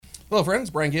Hello, friends.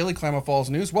 Brian Gailey, Klamath Falls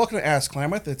News. Welcome to Ask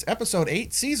Klamath. It's episode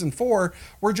 8, season 4.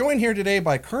 We're joined here today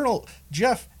by Colonel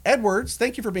Jeff Edwards.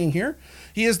 Thank you for being here.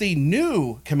 He is the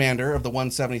new commander of the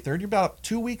 173rd. You're about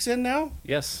 2 weeks in now?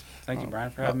 Yes. Thank you,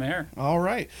 Brian, for having me here. All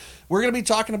right. We're going to be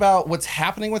talking about what's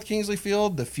happening with Kingsley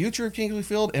Field, the future of Kingsley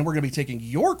Field, and we're going to be taking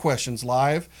your questions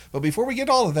live. But before we get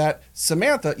all of that,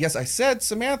 Samantha, yes, I said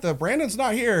Samantha. Brandon's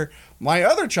not here. My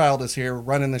other child is here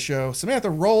running the show. Samantha,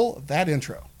 roll that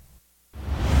intro.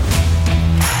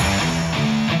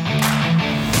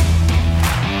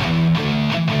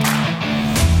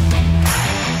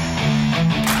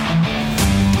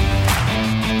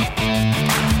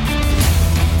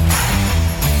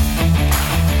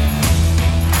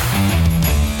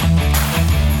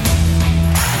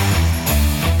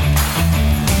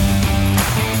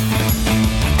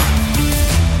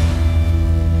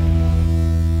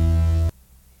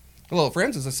 Hello,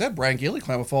 friends. As I said, Brian Gailey,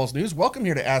 Klamath Falls News. Welcome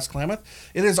here to Ask Klamath.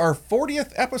 It is our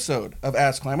 40th episode of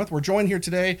Ask Klamath. We're joined here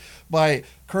today by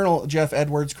Colonel Jeff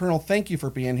Edwards. Colonel, thank you for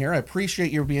being here. I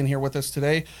appreciate you being here with us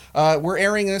today. We're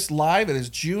airing this live. It is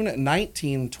June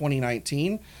 19,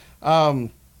 2019.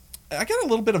 I got a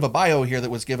little bit of a bio here that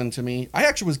was given to me. I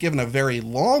actually was given a very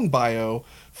long bio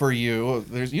for you.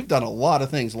 You've done a lot of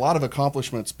things, a lot of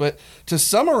accomplishments. But to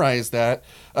summarize that,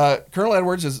 Colonel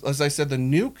Edwards is, as I said, the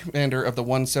new commander of the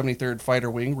 173rd Fighter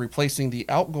Wing, replacing the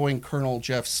outgoing Colonel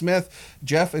Jeff Smith.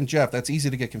 Jeff and Jeff, that's easy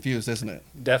to get confused, isn't it?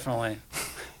 Definitely.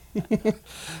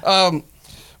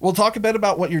 We'll talk a bit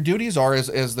about what your duties are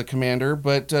as the commander,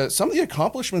 but some of the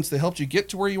accomplishments that helped you get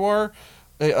to where you are.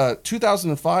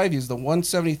 2005, he's the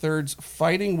 173rd's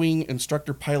Fighting Wing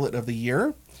Instructor Pilot of the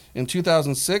Year. In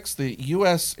 2006, the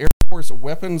U.S. Air Force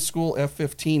Weapons School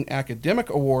F-15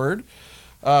 Academic Award.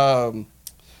 The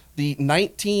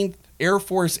 19th Air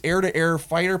Force Air-to-Air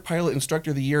Fighter Pilot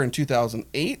Instructor of the Year in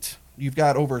 2008. You've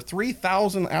got over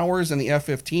 3,000 hours in the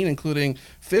F-15, including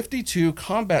 52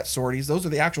 combat sorties. Those are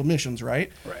the actual missions,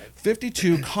 right? Right.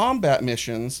 52 combat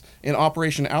missions in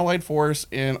Operation Allied Force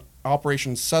and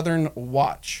Operation Southern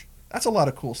Watch. That's a lot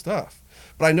of cool stuff.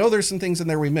 But I know there's some things in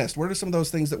there we missed. What are some of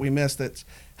those things that we missed that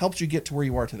helped you get to where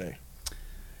you are today?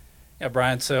 Yeah,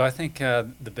 Brian, so I think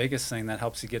the biggest thing that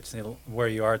helps you get to where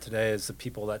you are today is the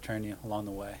people that train you along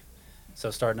the way.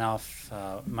 So starting off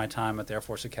my time at the Air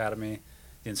Force Academy,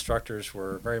 the instructors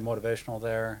were very motivational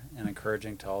there and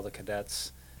encouraging to all the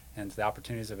cadets and the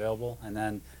opportunities available. And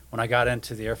then when I got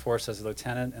into the Air Force as a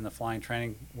lieutenant in the flying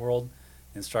training world,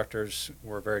 the instructors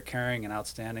were very caring and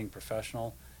outstanding,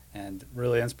 professional, and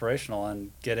really inspirational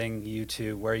in getting you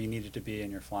to where you needed to be in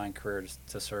your flying career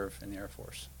to serve in the Air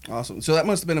Force. Awesome. So that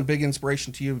must have been a big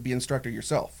inspiration to you to be an instructor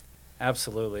yourself.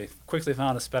 Absolutely. Quickly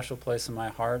found a special place in my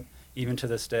heart, even to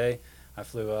this day. I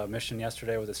flew a mission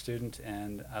yesterday with a student,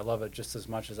 and I love it just as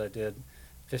much as I did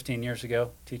 15 years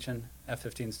ago teaching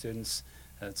F-15 students.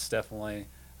 It's definitely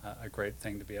a great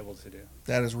thing to be able to do.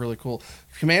 That is really cool.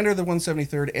 Commander of the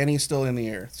 173rd, and he's still in the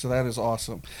air. So that is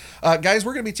awesome. Guys,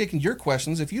 we're going to be taking your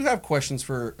questions. If you have questions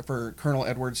for Colonel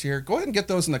Edwards here, go ahead and get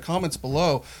those in the comments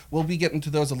below. We'll be getting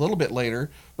to those a little bit later.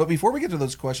 But before we get to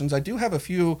those questions, I do have a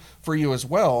few for you as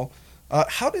well.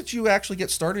 How did you actually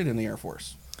get started in the Air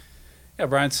Force? Yeah,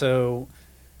 Brian, so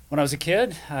when I was a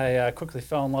kid, I quickly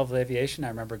fell in love with aviation. I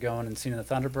remember going and seeing the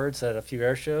Thunderbirds at a few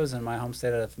air shows in my home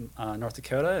state of North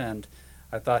Dakota, and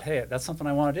I thought, hey, that's something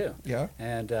I want to do. Yeah.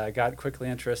 And I got quickly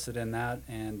interested in that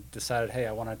and decided, hey,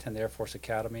 I want to attend the Air Force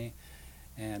Academy.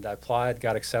 And I applied,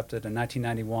 got accepted in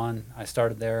 1991. I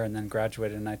started there and then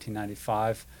graduated in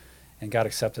 1995 and got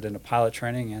accepted into pilot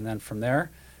training. And then from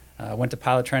there, went to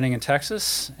pilot training in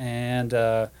Texas and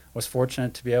was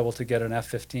fortunate to be able to get an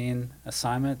F-15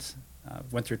 assignment.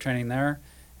 Went through training there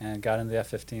and got into the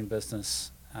F-15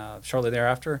 business. Shortly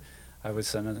thereafter, I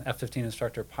was an F-15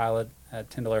 instructor pilot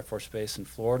at Tyndall Air Force Base in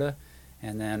Florida.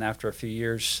 And then after a few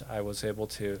years, I was able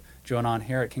to join on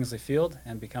here at Kingsley Field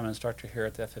and become an instructor here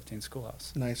at the F-15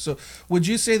 Schoolhouse. Nice. So would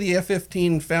you say the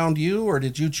F-15 found you, or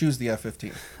did you choose the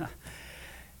F-15?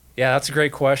 Yeah, that's a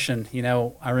great question. You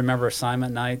know, I remember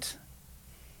assignment night,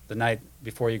 the night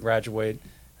before you graduate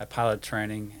at pilot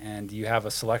training, and you have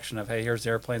a selection of, hey, here's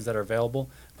the airplanes that are available.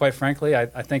 Quite frankly, I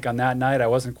think on that night I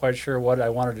wasn't quite sure what I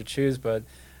wanted to choose, but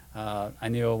I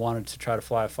knew I wanted to try to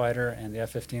fly a fighter, and the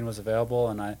F-15 was available,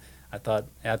 and I thought,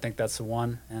 yeah, I think that's the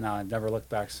one, and I've never looked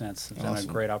back since. It's been a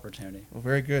great opportunity. Well,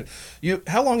 very good.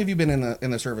 How long have you been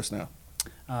in the service now?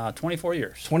 24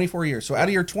 years. 24 years. So out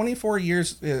of your 24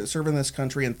 years serving this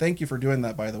country, and thank you for doing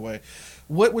that, by the way,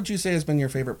 what would you say has been your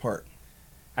favorite part?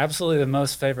 Absolutely, the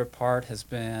most favorite part has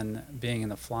been being in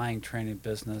the flying training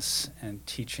business and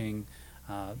teaching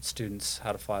students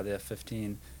how to fly the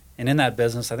F-15 And in that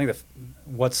business, I think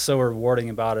what's so rewarding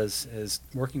about it is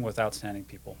working with outstanding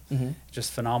people,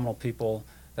 just phenomenal people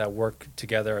that work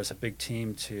together as a big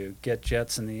team to get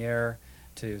jets in the air,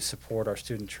 to support our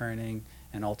student training,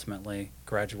 and ultimately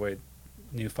graduate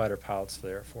new fighter pilots for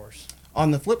the Air Force. On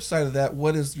the flip side of that,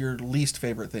 what is your least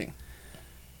favorite thing?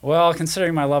 Well,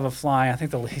 considering my love of flying, I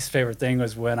think the least favorite thing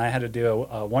was when I had to do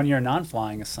a one-year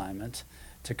non-flying assignment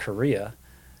to Korea.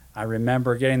 I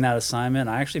remember getting that assignment.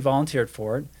 I actually volunteered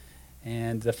for it.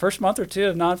 And the first month or two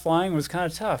of non-flying was kind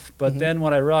of tough. But then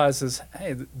what I realized is,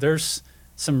 hey, there's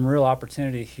some real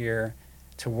opportunity here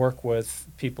to work with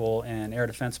people in air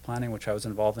defense planning, which I was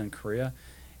involved in Korea.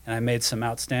 And I made some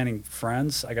outstanding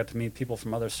friends. I got to meet people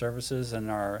from other services in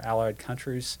our allied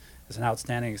countries. It's an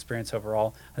outstanding experience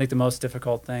overall. I think the most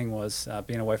difficult thing was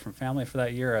being away from family for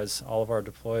that year, as all of our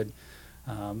deployed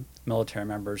military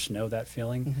members know that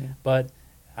feeling. But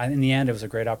in the end, it was a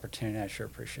great opportunity. I sure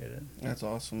appreciate it. That's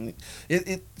awesome.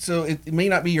 So it may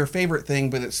not be your favorite thing,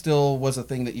 but it still was a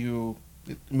thing that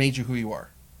it made you who you are.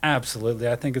 Absolutely.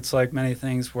 I think it's like many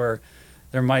things where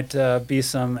there might be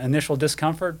some initial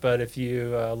discomfort, but if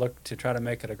you look to try to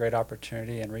make it a great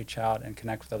opportunity and reach out and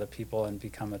connect with other people and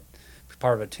become a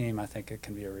part of a team, I think it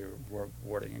can be a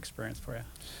rewarding experience for you.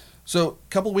 So a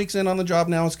couple weeks in on the job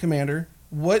now as commander,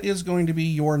 what is going to be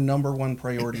your number one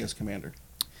priority as commander?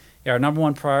 Yeah, our number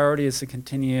one priority is to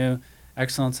continue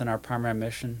excellence in our primary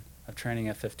mission of training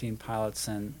F-15 pilots,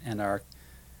 and our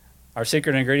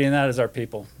secret ingredient in that is our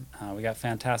people. We got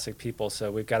fantastic people, so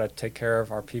we've got to take care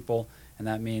of our people, and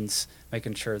that means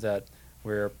making sure that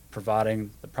we're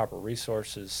providing the proper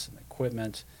resources,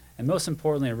 equipment, and most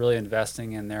importantly, really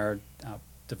investing in their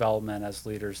development as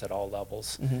leaders at all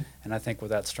levels. And I think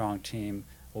with that strong team,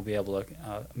 we'll be able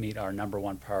to meet our number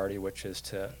one priority, which is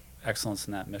to excellence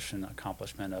in that mission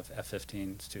accomplishment of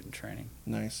F-15 student training.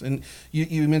 Nice. And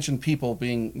you mentioned people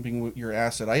being your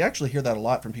asset. I actually hear that a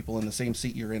lot from people in the same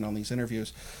seat you're in on these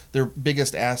interviews. Their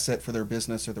biggest asset for their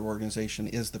business or their organization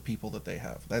is the people that they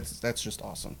have. That's just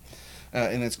awesome.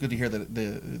 And it's good to hear that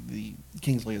the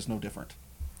Kingsley is no different.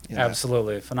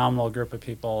 Absolutely. A phenomenal group of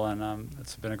people, and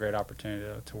it's been a great opportunity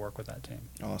to work with that team.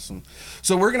 Awesome.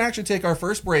 So we're going to actually take our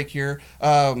first break here.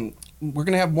 We're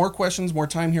going to have more questions, more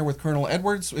time here with Colonel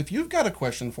Edwards. If you've got a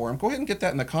question for him, go ahead and get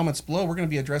that in the comments below. We're going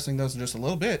to be addressing those in just a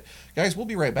little bit. Guys, we'll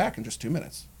be right back in just 2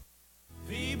 minutes.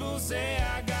 People say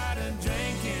I got a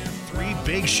drinking. 3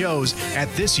 big shows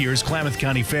at this year's Klamath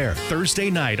County Fair. Thursday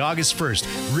night, August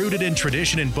 1st, rooted in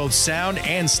tradition in both sound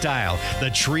and style, the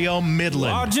Trio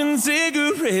Midland. Watching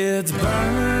cigarettes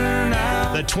burn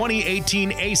out. The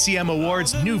 2018 ACM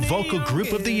Awards New Vocal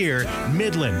Group of the Year,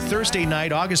 Midland, Thursday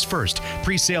night, August 1st.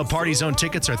 Pre-sale party zone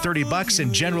tickets are $30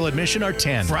 and general admission are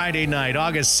 $10. Friday night,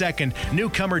 August 2nd,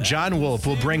 newcomer John Wolfe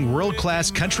will bring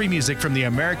world-class country music from the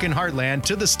American heartland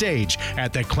to the stage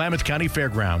at the Klamath County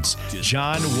Fairgrounds.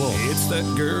 John Wolfe. It's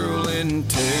that girl in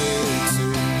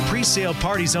Texas. Pre-sale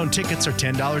party zone tickets are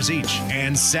 $10 each.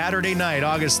 And Saturday night,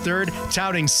 August 3rd,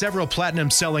 touting several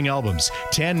platinum-selling albums,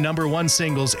 10 #1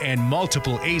 singles, and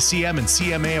multiple ACM and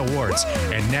CMA awards.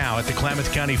 And now at the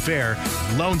Klamath County Fair,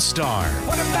 Lone Star.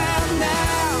 What about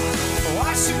now?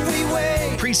 Why should we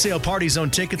wait? Pre-sale party zone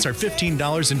tickets are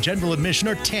 $15 and general admission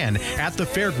are $10 at the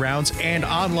fairgrounds and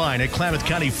online at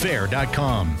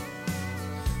klamathcountyfair.com.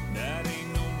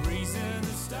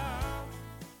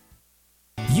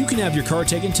 You can have your car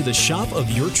taken to the shop of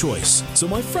your choice. So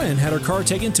my friend had her car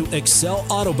taken to Excel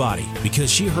Auto Body because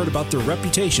she heard about their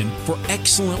reputation for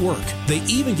excellent work. They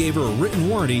even gave her a written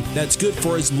warranty that's good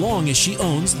for as long as she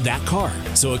owns that car.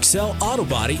 So Excel Auto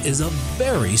Body is a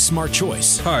very smart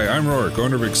choice. Hi, I'm Rorik,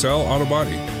 owner of Excel Auto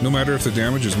Body. No matter if the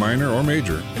damage is minor or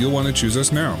major, you'll want to choose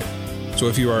us now. So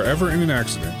if you are ever in an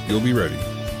accident, you'll be ready.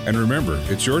 And remember,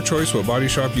 it's your choice what body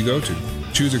shop you go to.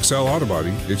 Choose Excel Auto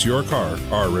Body. It's your car,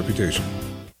 our reputation.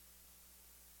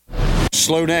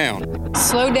 Slow down.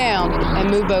 Slow down and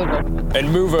move over.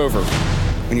 And move over.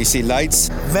 When you see lights,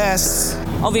 vests,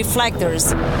 or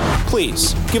reflectors,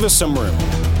 please give us some room.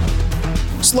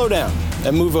 Slow down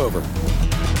and move over.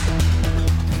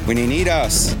 When you need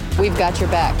us, we've got your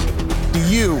back.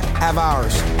 You have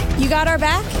ours. You got our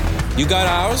back? You got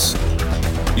ours?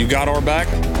 You got our back?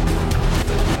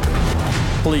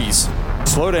 Please,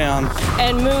 slow down.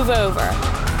 And move over.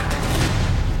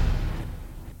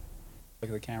 Look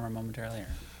at the camera momentarily here.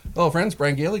 Hello, friends.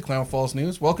 Brian Gailey, Klamath Falls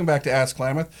News. Welcome back to Ask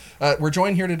Klamath. We're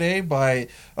joined here today by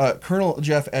Colonel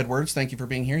Jeff Edwards. Thank you for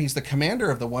being here. He's the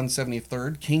commander of the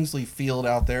 173rd Kingsley Field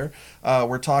out there.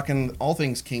 We're talking all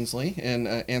things Kingsley and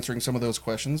answering some of those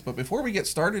questions. But before we get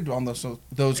started on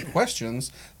those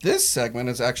questions, this segment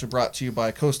is actually brought to you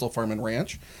by Coastal Farm and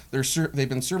Ranch. They've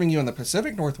been serving you in the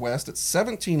Pacific Northwest at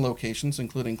 17 locations,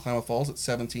 including Klamath Falls at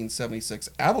 1776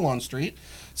 Avalon Street.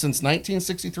 Since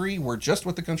 1963, we're just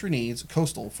what the country needs,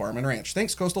 Coastal Farm and Ranch.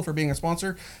 Thanks, Coastal, for being a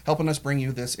sponsor, helping us bring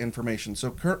you this information.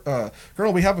 So,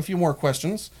 Colonel, we have a few more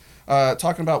questions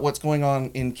talking about what's going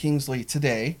on in Kingsley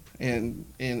today and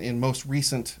in most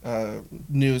recent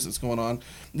news that's going on.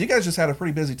 You guys just had a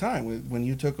pretty busy time when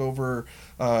you took over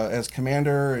as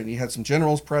commander, and you had some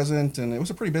generals present, and it was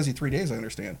a pretty busy 3 days, I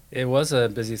understand. It was a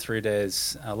busy 3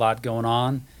 days, a lot going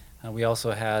on. We also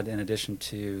had, in addition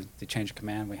to the change of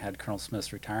command, we had Colonel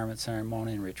Smith's retirement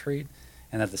ceremony and retreat.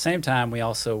 And at the same time, we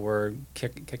also were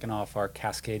kicking off our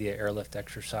Cascadia airlift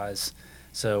exercise.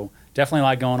 So definitely a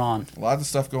lot going on. A lot of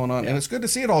stuff going on. Yeah. And it's good to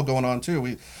see it all going on, too.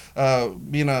 We,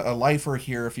 being a lifer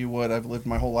here, if you would, I've lived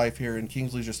my whole life here, and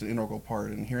Kingsley's just an integral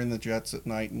part. And hearing the jets at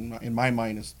night, in my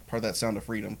mind, is part of that sound of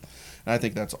freedom. And I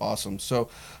think that's awesome. So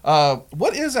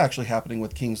what is actually happening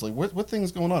with Kingsley? What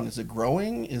things going on? Is it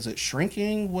growing? Is it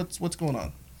shrinking? What's going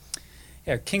on?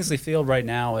 Yeah, Kingsley Field right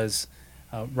now is,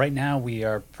 right now we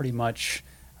are pretty much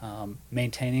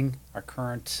maintaining our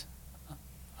current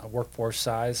workforce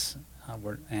size.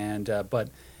 But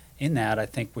in that, I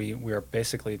think we are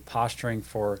basically posturing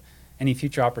for any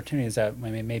future opportunities that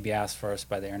may be asked for us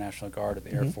by the Air National Guard or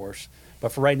the Air Force.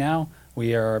 But for right now,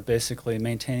 we are basically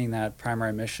maintaining that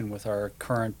primary mission with our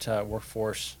current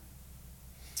workforce.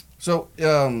 So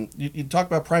you talk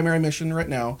about primary mission right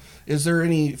now. Is there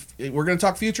any, we're going to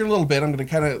talk future a little bit. I'm going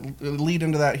to kind of lead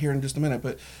into that here in just a minute.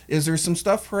 But is there some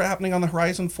stuff happening on the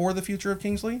horizon for the future of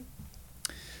Kingsley?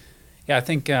 Yeah, I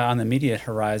think on the immediate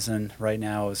horizon right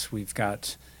now is we've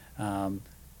got a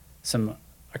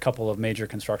couple of major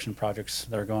construction projects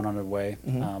that are going underway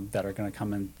that are going to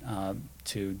come in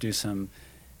to do some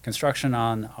construction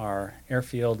on our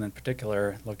airfield, in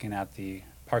particular looking at the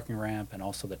parking ramp and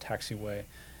also the taxiway.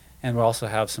 And we'll also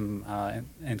have some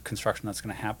in construction that's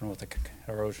going to happen with the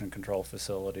erosion control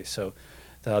facility. So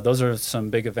those are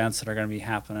some big events that are going to be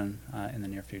happening in the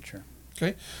near future.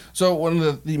 Okay, so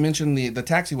you mentioned the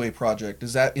taxiway project.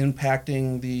 Is that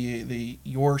impacting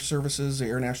your services, the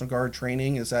Air National Guard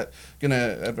training? Is that going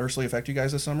to adversely affect you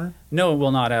guys this summer? No, it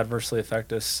will not adversely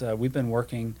affect us. We've been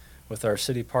working with our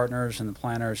city partners and the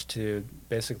planners to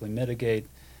basically mitigate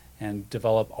and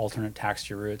develop alternate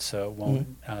taxi routes so it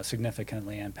won't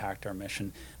significantly impact our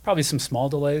mission. Probably some small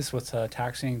delays with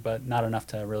taxiing, but not enough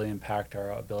to really impact our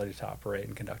ability to operate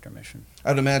and conduct our mission.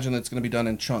 I'd imagine it's going to be done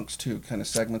in chunks too, kind of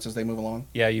segments as they move along.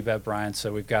 Yeah, you bet, Brian.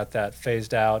 So we've got that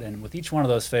phased out, and with each one of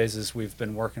those phases, we've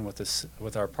been working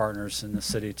with our partners in the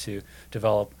city to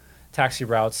develop taxi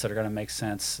routes that are going to make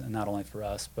sense, not only for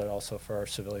us, but also for our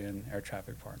civilian air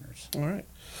traffic partners. All right.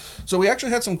 So we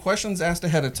actually had some questions asked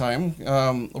ahead of time.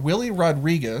 Willie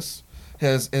Rodriguez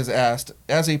has asked,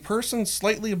 as a person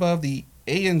slightly above the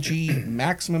A&G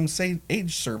maximum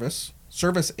age service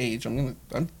age, I'm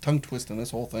tongue twisting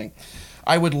this whole thing.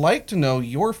 I would like to know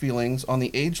your feelings on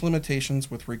the age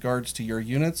limitations with regards to your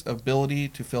unit's ability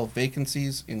to fill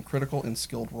vacancies in critical and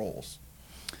skilled roles.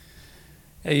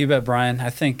 Yeah, you bet, Brian. I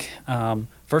think,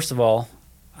 first of all,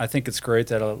 I think it's great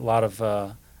that a lot of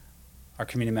our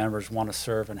community members want to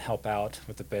serve and help out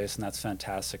with the base, and that's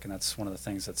fantastic. And that's one of the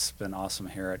things that's been awesome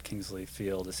here at Kingsley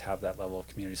Field is have that level of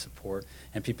community support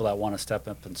and people that want to step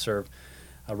up and serve.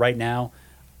 Right now,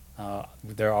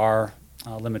 there are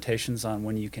limitations on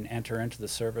when you can enter into the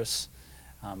service.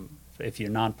 If you're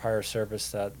non-prior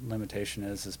service, that limitation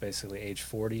is basically age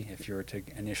 40 if you were to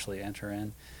initially enter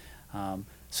in.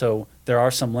 So there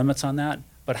are some limits on that,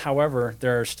 but however,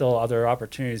 there are still other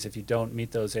opportunities if you don't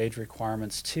meet those age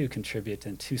requirements to contribute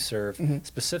and to serve.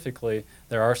 Specifically,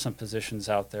 there are some positions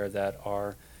out there that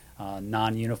are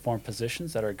non-uniform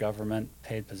positions that are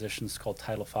government-paid positions called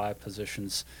Title V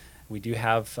positions. We do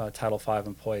have Title V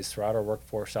employees throughout our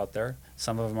workforce out there.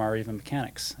 Some of them are even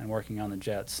mechanics and working on the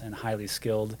jets and highly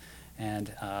skilled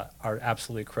and are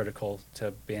absolutely critical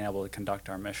to being able to conduct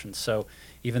our mission. So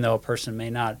even though a person may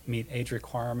not meet age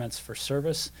requirements for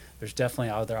service, there's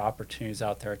definitely other opportunities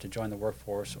out there to join the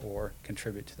workforce or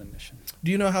contribute to the mission.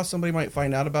 Do you know how somebody might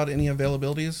find out about any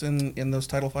availabilities in those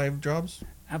Title V jobs?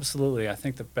 Absolutely. I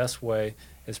think the best way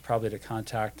is probably to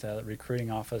contact the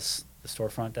recruiting office, the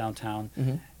storefront downtown,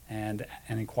 and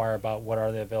inquire about what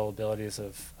are the availabilities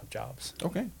of jobs.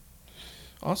 Okay.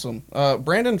 Awesome.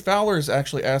 Brandon Fowler is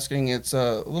actually asking, it's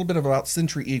a little bit about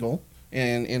Century Eagle.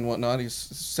 and whatnot. He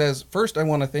says, first, I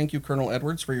want to thank you, Colonel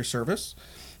Edwards, for your service.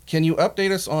 Can you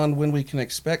update us on when we can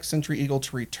expect Century Eagle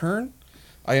to return?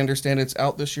 I understand it's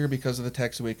out this year because of the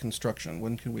taxiway construction.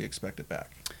 When can we expect it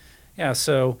back? Yeah,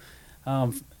 so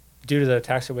due to the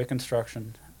taxiway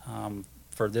construction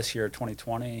for this year,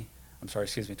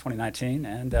 2019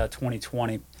 and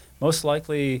 2020, most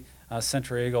likely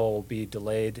Century Eagle will be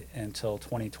delayed until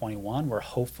 2021. We're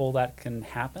hopeful that can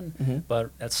happen,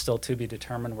 but that's still to be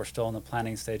determined. We're still in the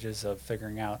planning stages of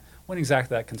figuring out when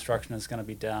exactly that construction is going to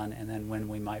be done and then when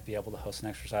we might be able to host an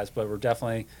exercise. But we're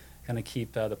definitely going to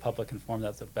keep the public informed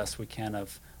the best we can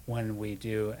of when we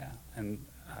do and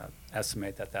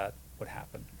estimate that would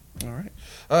happen. All right.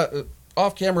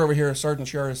 Off camera over here, Sergeant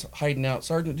Shiar is hiding out.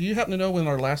 Sergeant, do you happen to know when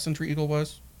our last Century Eagle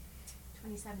was?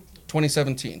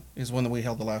 2017 is when we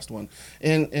held the last one.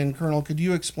 And Colonel, could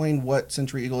you explain what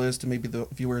Century Eagle is to maybe the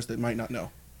viewers that might not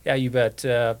know? Yeah, you bet.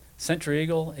 Century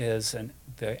Eagle is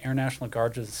the Air National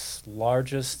Guard's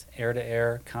largest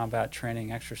air-to-air combat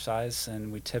training exercise,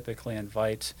 and we typically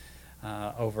invite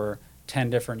over 10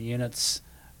 different units.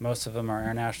 Most of them are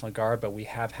Air National Guard, but we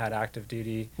have had active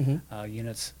duty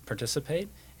units participate.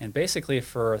 And basically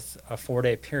for a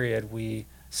 4-day period, we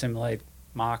simulate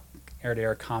mock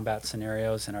air-to-air combat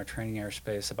scenarios in our training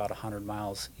airspace about 100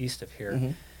 miles east of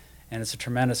here. And it's a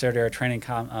tremendous air-to-air training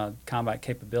combat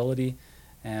capability.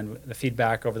 And the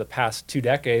feedback over the past 2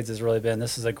 decades has really been,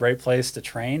 this is a great place to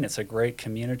train. It's a great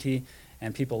community.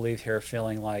 And people leave here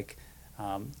feeling like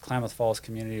Klamath Falls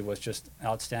community was just an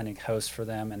outstanding host for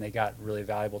them, and they got really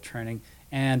valuable training.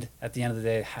 And at the end of the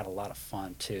day, had a lot of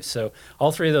fun too. So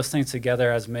all three of those things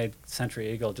together has made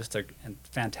Century Eagle just a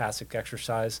fantastic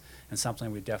exercise and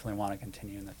something we definitely want to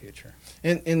continue in the future.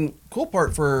 And cool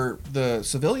part for the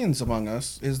civilians among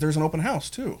us is there's an open house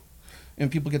too. And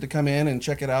people get to come in and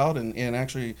check it out and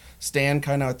actually stand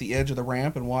kind of at the edge of the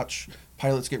ramp and watch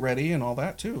pilots get ready and all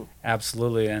that too.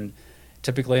 Absolutely. And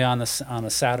typically on a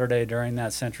Saturday during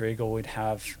that Century Eagle, we'd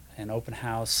have an open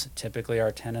house. Typically our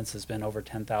attendance has been over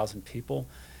 10,000 people.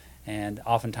 And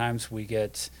oftentimes we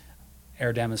get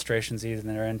air demonstrations either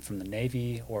they're in from the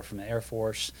Navy or from the Air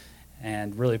Force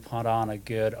and really put on a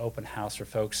good open house for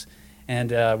folks.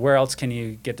 And where else can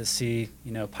you get to see,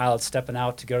 pilots stepping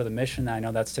out to go to the mission? I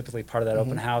know that's typically part of that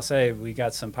open house. Hey, we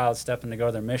got some pilots stepping to go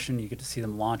to their mission. You get to see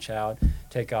them launch out,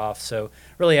 take off. So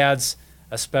really adds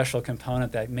a special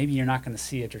component that maybe you're not going to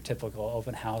see at your typical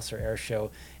open house or air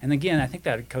show. And again, I think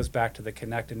that goes back to the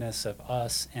connectedness of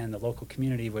us and the local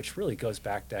community, which really goes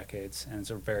back decades, and it's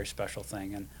a very special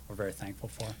thing, and we're very thankful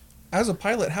for it. As a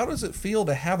pilot, how does it feel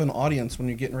to have an audience when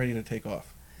you're getting ready to take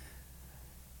off?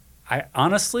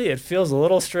 Honestly, it feels a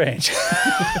little strange.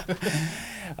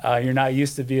 You're not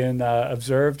used to being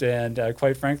observed, and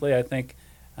quite frankly, I think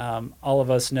all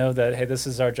of us know that, hey, this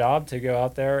is our job to go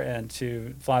out there and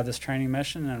to fly this training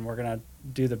mission, and we're going to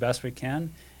do the best we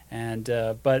can. And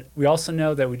but we also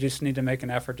know that we just need to make an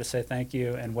effort to say thank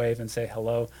you and wave and say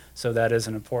hello. So that is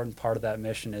an important part of that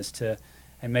mission, is to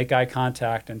make eye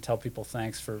contact and tell people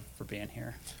thanks for being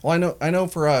here. Well, I know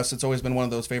for us, it's always been one of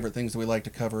those favorite things that we like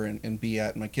to cover and be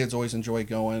at. My kids always enjoy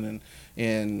going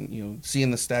and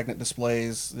seeing the stagnant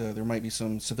displays. There might be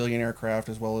some civilian aircraft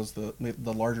as well as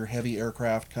the larger heavy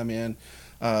aircraft come in.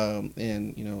 I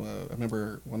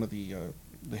remember one of the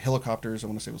helicopters, I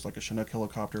want to say it was like a Chinook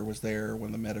helicopter, was there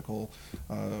when the medical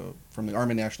from the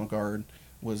Army National Guard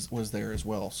was there as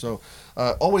well. So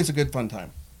always a good fun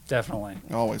time. Definitely.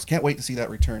 Always. Can't wait to see that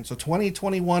return. So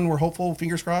 2021, we're hopeful,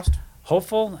 fingers crossed?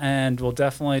 Hopeful, and we'll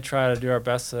definitely try to do our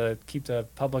best to keep the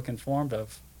public informed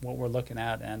of what we're looking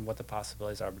at and what the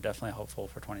possibilities are. But definitely hopeful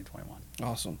for 2021.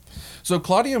 Awesome. So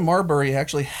Claudia Marbury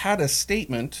actually had a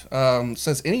statement,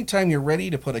 says, anytime you're ready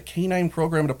to put a canine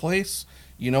program into place,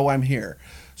 I'm here.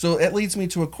 So that leads me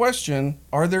to a question.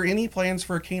 Are there any plans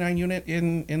for a canine unit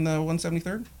in the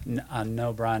 173rd?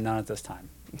 No, Brian, none at this time.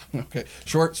 Okay.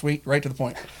 Short, sweet, right to the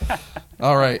point.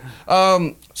 All right.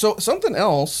 So something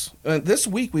else. This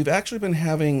week we've actually been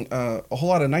having a whole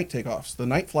lot of night takeoffs. The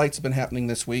night flights have been happening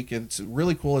this week. It's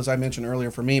really cool, as I mentioned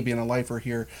earlier, for me being a lifer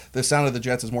here. The sound of the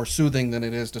jets is more soothing than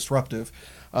it is disruptive,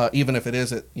 even if it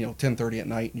is at 10:30 at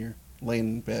night and you're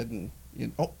laying in bed and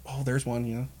there's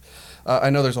one. I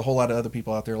know there's a whole lot of other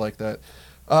people out there like that.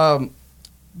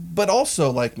 But also,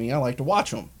 like me, I like to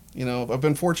watch them. I've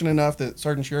been fortunate enough that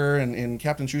Sergeant Shiar and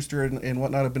Captain Schuster and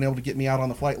whatnot have been able to get me out on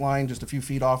the flight line just a few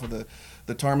feet off of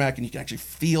the tarmac, and you can actually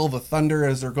feel the thunder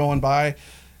as they're going by.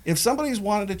 If somebody's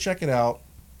wanted to check it out,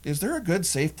 is there a good,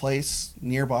 safe place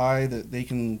nearby that they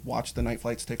can watch the night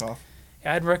flights take off?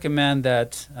 Yeah, I'd recommend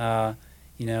that,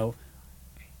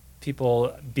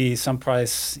 people be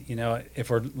someplace, if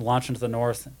we're launching to the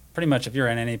north, pretty much if you're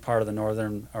in any part of the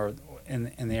northern or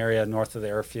in the area north of the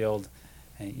airfield,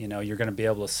 you know, you're going to be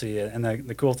able to see it. And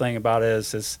the cool thing about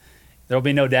it is there'll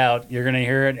be no doubt you're going to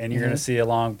hear it, and you're going to see a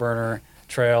long burner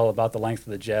trail about the length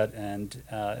of the jet, and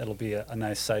it'll be a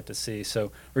nice sight to see.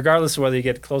 So regardless of whether you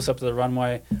get close up to the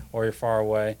runway or you're far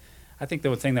away, I think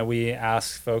the thing that we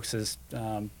ask folks is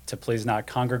to please not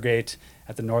congregate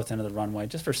at the north end of the runway,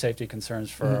 just for safety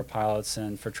concerns for our pilots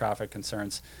and for traffic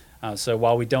concerns. So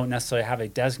while we don't necessarily have a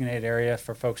designated area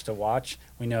for folks to watch,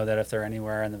 we know that if they're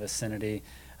anywhere in the vicinity,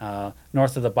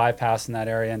 north of the bypass in that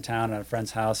area in town at a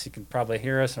friend's house, you can probably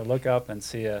hear us or look up and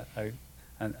see a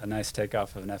nice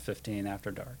takeoff of an F-15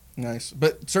 after dark. Nice.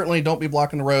 But certainly don't be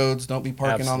blocking the roads. Don't be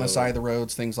parking on the Absolutely. side of the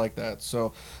roads, things like that.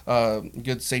 So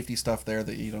good safety stuff there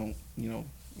that you don't,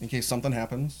 in case something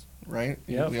happens, right?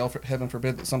 Yep. We all, heaven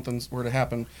forbid that something were to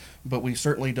happen, but we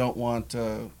certainly don't want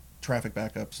traffic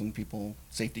backups and people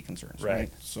safety concerns,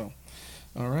 right? So,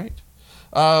 all right.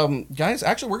 Guys,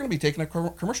 actually, we're going to be taking a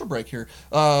commercial break here.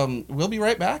 We'll be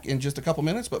right back in just a couple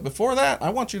minutes, but before that, I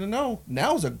want you to know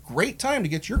now is a great time to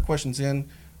get your questions in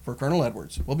for Colonel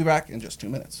Edwards. We'll be back in just 2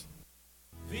 minutes.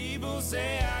 People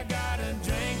say I got a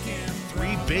drinking.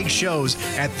 3 big shows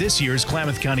at this year's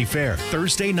Klamath County Fair.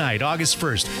 Thursday night, August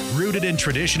 1st, rooted in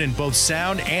tradition in both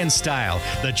sound and style,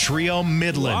 the Trio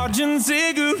Midland. Watching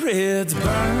cigarettes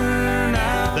burn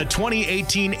out. The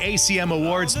 2018 ACM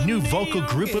Awards New Vocal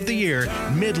Group of the Year,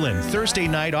 Midland, Thursday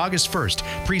night, August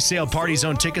 1st. Pre-sale party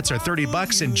zone tickets are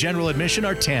 $30 and general admission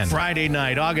are $10. Friday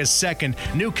night, August 2nd,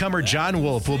 newcomer John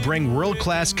Wolfe will bring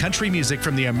world-class country music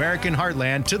from the American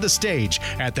heartland to the stage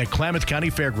at the Klamath County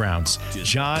Fairgrounds.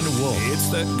 John Wolfe. It's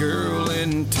that girl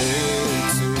in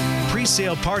Texas.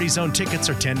 Pre-sale party zone tickets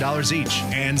are $10 each.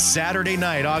 And Saturday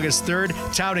night, August 3rd,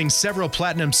 touting several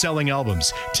platinum-selling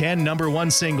albums, 10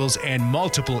 #1 singles, and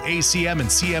multiple ACM and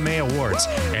CMA awards.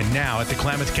 And now at the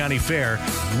Klamath County Fair,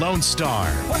 Lone Star.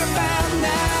 What about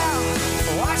now?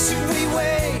 Why should we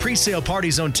wait? Pre-sale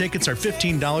party zone tickets are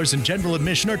 $15 and general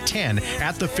admission are $10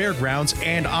 at the fairgrounds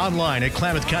and online at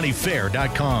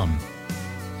KlamathCountyFair.com.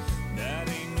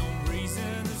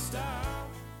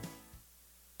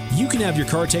 You can have your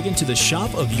car taken to the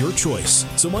shop of your choice.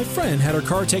 So my friend had her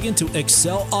car taken to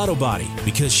Excel Auto Body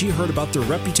because she heard about their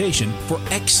reputation for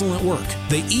excellent work.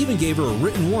 They even gave her a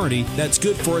written warranty that's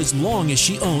good for as long as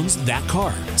she owns that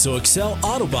car. So Excel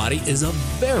Auto Body is a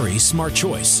very smart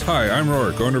choice. Hi, I'm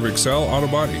Rourke, owner of Excel Auto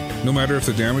Body. No matter if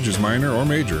the damage is minor or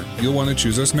major, you'll want to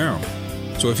choose us now.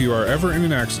 So if you are ever in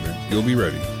an accident, you'll be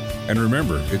ready. And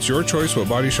remember, it's your choice what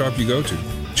body shop you go to.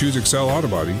 Choose Excel Auto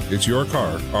Body. It's your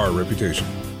car, our reputation.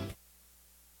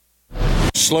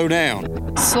 Slow down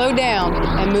Slow down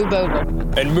and move over.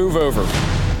 and move over.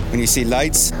 When you see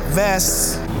lights,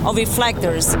 Vests, Or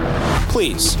reflectors.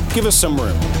 please give us some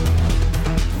room.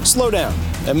 Slow down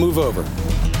and move over.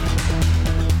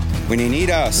 when you need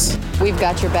us, We've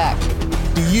got your back.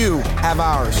 Do you have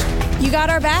ours? You got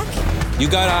our back? you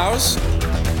got ours,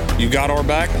 you got our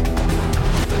back.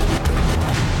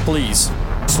 Please,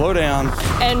 slow down.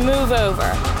 And move over.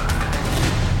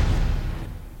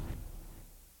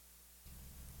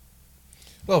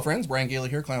 Hello, friends. Brian Gailey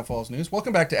here, Klamath Falls News.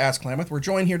 Welcome back to Ask Klamath. We're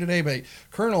joined here today by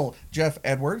Colonel Jeff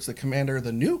Edwards,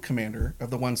 the new commander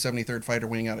of the 173rd Fighter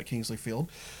Wing out at Kingsley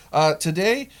Field.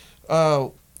 Today,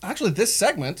 actually, this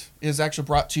segment is actually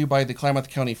brought to you by the Klamath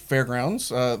County Fairgrounds.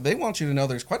 They want you to know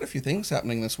there's quite a few things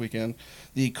happening this weekend.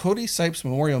 The Cody Sipes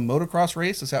Memorial Motocross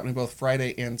Race is happening both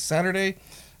Friday and Saturday.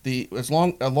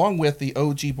 Along with the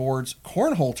OG Board's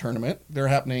Cornhole Tournament, they're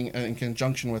happening in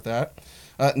conjunction with that.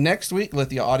 Next week,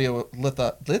 Lithia Auto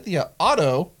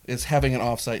is having an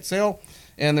off-site sale,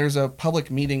 and there's a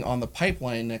public meeting on the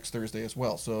pipeline next Thursday as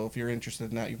well. So if you're interested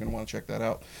in that, you're going to want to check that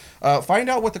out. Find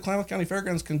out what the Klamath County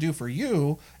Fairgrounds can do for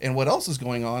you and what else is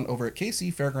going on over at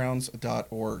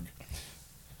kcfairgrounds.org.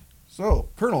 So,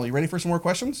 Colonel, you ready for some more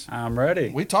questions? I'm ready.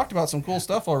 We talked about some cool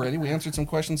stuff already. We answered some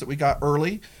questions that we got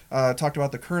early, talked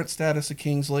about the current status of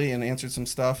Kingsley, and answered some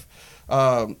stuff.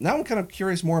 Now I'm kind of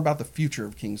curious more about the future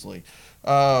of Kingsley.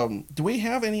 Do we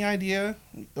have any idea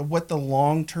of what the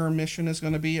long-term mission is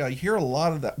going to be? I hear a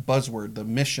lot of that buzzword, the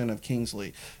mission of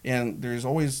Kingsley, and there's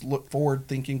always forward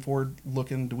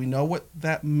looking. Do we know what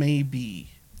that may be?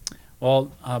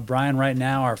 Well, Brian, right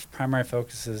now our primary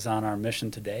focus is on our mission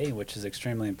today, which is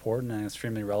extremely important and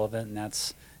extremely relevant, and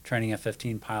that's training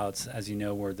F-15 pilots. As you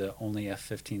know, we're the only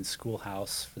F-15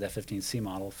 schoolhouse for the F-15C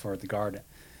model for the Guard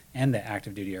and the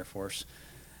active duty Air Force.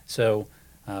 So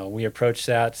we approach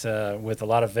that with a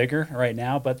lot of vigor right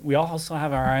now, but we also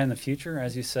have our eye on the future,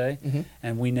 as you say,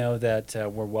 and we know that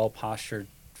we're well postured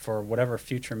for whatever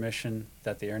future mission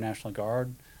that the Air National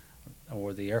Guard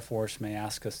or the Air Force may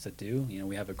ask us to do.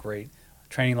 We have a great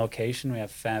training location. We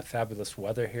have fabulous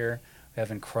weather here. We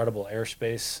have incredible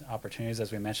airspace opportunities,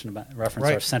 as we mentioned about reference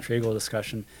our Century Eagle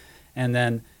discussion. And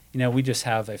then, we just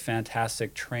have a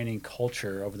fantastic training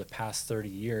culture over the past 30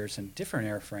 years in different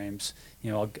airframes.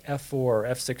 F4,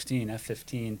 F-16,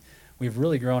 F-15. We've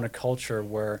really grown a culture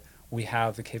where we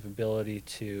have the capability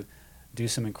to do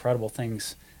some incredible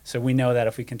things. So we know that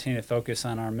if we continue to focus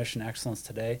on our mission excellence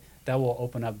today, that will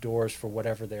open up doors for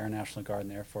whatever the Air National Guard and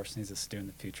the Air Force needs us to do in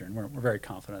the future. And we're very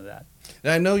confident of that.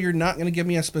 Now, I know you're not going to give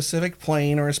me a specific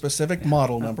plane or a specific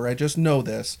model number. I just know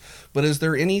this. But is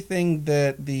there anything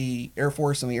that the Air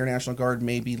Force and the Air National Guard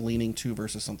may be leaning to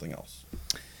versus something else?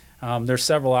 There's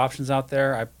several options out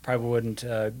there. I probably wouldn't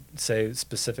say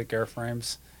specific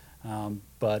airframes,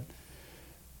 but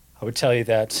I would tell you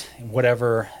that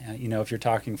whatever, if you're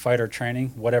talking fighter training,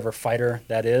 whatever fighter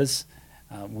that is,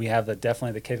 we have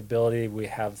definitely the capability, we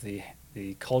have the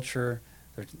culture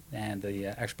and the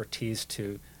expertise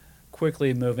to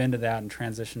quickly move into that and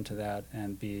transition to that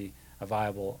and be a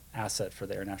viable asset for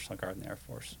the Air National Guard and the Air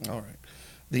Force. All right.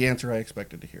 The answer I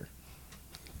expected to hear.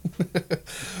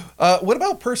 What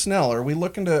about personnel? Are we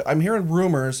looking to, I'm hearing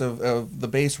rumors of the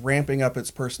base ramping up its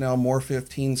personnel, more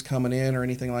 15s coming in or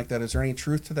anything like that. Is there any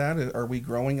truth to that? Are we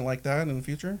growing like that in the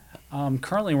future?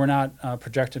 Currently, we're not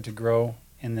projected to grow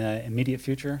in the immediate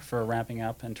future for ramping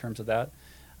up in terms of that.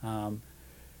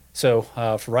 So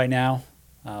for right now,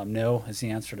 no is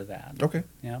the answer to that. Okay.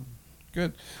 Yeah.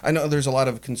 Good. I know there's a lot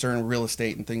of concern with real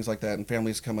estate and things like that, and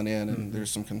families coming in, and there's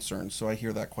some concerns. So I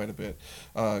hear that quite a bit.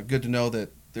 Good to know that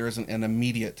there isn't an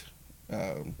immediate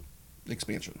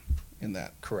expansion in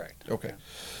that. Correct. Okay.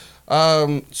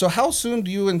 So how soon do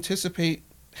you anticipate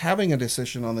having a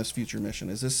decision on this future mission?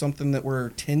 Is this something that we're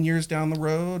 10 years down the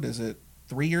road? Is it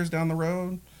 3 years down the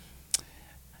road?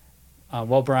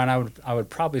 Well, Brian, I would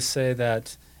probably say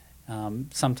that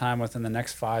sometime within the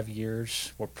next 5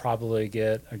 years, we'll probably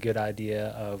get a good idea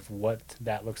of what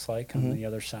that looks like on the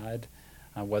other side,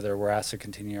 whether we're asked to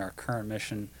continue our current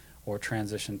mission or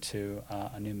transition to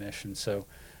a new mission. So,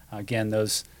 again,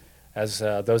 those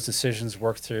decisions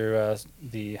work through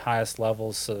the highest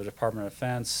levels, so the Department of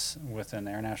Defense, within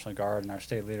the Air National Guard, and our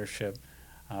state leadership,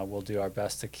 we'll do our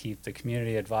best to keep the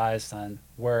community advised on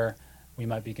where we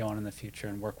might be going in the future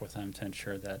and work with them to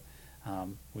ensure that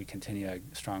we continue a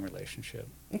strong relationship.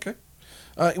 Okay.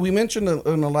 We mentioned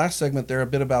in the last segment there a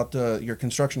bit about your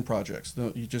construction projects.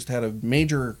 You just had a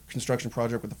major construction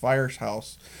project with the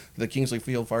firehouse, the Kingsley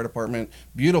Field Fire Department.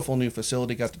 Beautiful new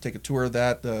facility. Got to take a tour of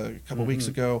that a couple weeks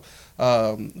ago.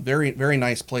 Very, very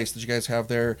nice place that you guys have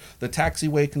there. The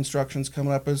taxiway construction's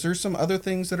coming up. Is there some other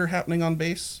things that are happening on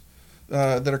base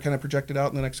that are kind of projected out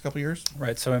in the next couple of years?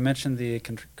 Right. So I mentioned the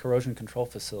corrosion control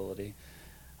facility.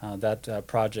 That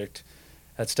project,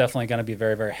 that's definitely going to be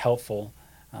very, very helpful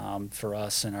for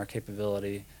us and our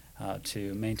capability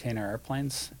to maintain our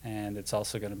airplanes, and it's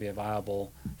also going to be a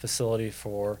viable facility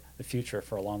for the future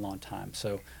for a long, long time.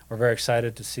 So we're very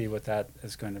excited to see what that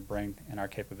is going to bring in our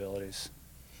capabilities.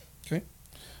 Okay.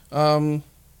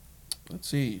 Let's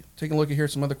see. Taking a look at here,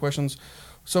 some other questions.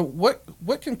 So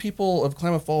what can people of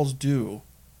Klamath Falls do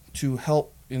to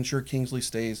help ensure Kingsley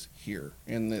stays here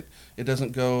and that it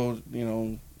doesn't go,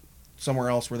 somewhere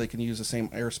else where they can use the same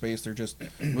airspace? They're just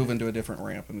moving to a different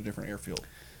ramp and a different airfield.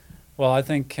 Well, I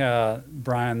think,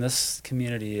 Brian, this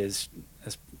community is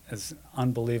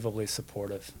unbelievably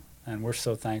supportive, and we're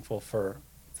so thankful for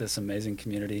this amazing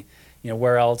community.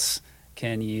 Where else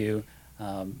can you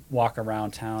walk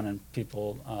around town and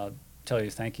people tell you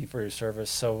thank you for your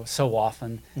service so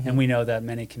often? And we know that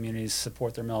many communities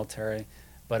support their military,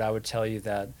 but I would tell you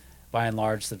that by and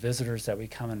large, the visitors that we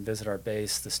come and visit our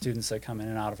base, the students that come in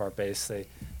and out of our base, they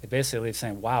basically leave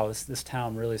saying, wow, this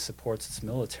town really supports its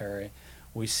military.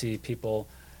 We see people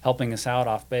helping us out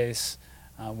off base.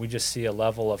 We just see a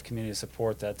level of community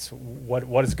support that's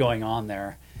what is going on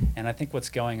there. And I think what's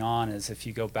going on is if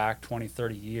you go back 20,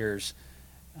 30 years,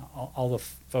 all the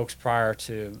folks prior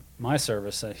to my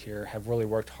service here have really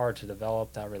worked hard to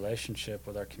develop that relationship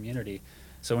with our community.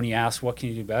 So when you ask what can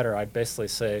you do better, I'd basically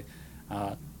say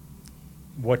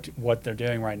what they're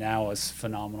doing right now is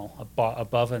phenomenal,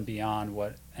 above and beyond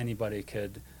what anybody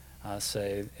could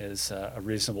say is a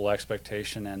reasonable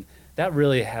expectation. And that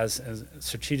really has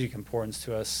strategic importance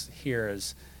to us here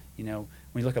is, when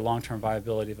you look at long-term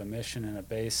viability of a mission and a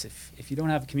base, if you don't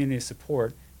have community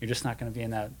support, you're just not going to be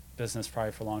in that business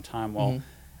probably for a long time. Well,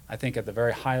 I think at the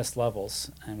very highest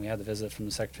levels, and we had the visit from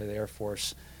the Secretary of the Air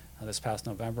Force this past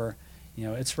November,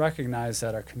 it's recognized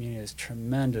that our community is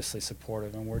tremendously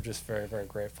supportive, and we're just very, very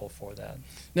grateful for that.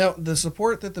 Now, the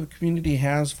support that the community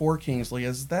has for Kingsley,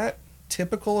 is that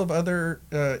typical of other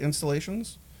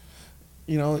installations?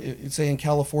 You know, say in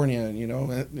California, you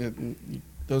know,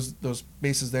 those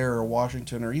bases there, or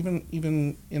Washington, or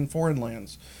even in foreign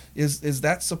lands. Is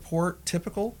that support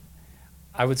typical?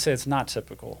 I would say it's not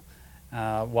typical.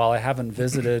 While I haven't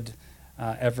visited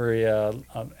every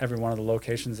one of the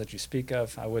locations that you speak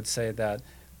of, I would say that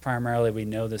primarily we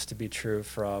know this to be true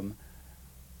from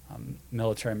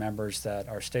military members that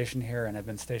are stationed here and have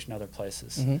been stationed other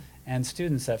places. Mm-hmm. And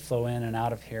students that flow in and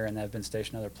out of here and have been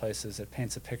stationed other places. It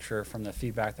paints a picture from the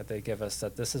feedback that they give us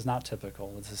that this is not typical,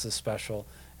 this is special,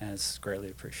 and it's greatly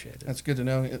appreciated. That's good to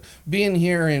know. Being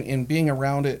here and being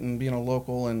around it and being a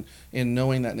local and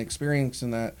knowing that and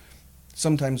experiencing that,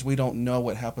 sometimes we don't know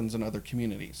what happens in other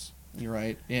communities. You're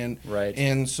right.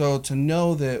 And so to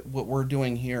know that what we're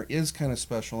doing here is kind of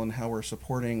special and how we're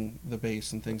supporting the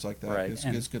base and things like that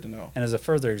is good to know. And as a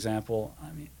further example,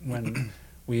 I mean, when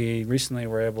we recently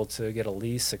were able to get a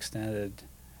lease extended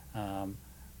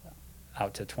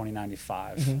out to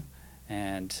 2095, mm-hmm.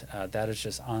 and that is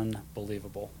just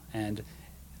unbelievable. And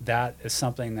that is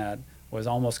something that was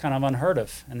almost kind of unheard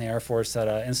of in the Air Force, that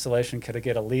an installation could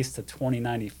get a lease to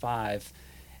 2095,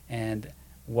 and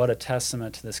what a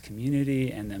testament to this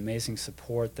community and the amazing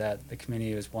support that the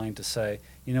community is willing to say,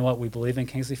 you know what, we believe in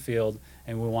Kingsley Field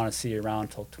and we want to see you around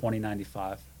until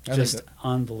 2095. Just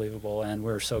unbelievable, and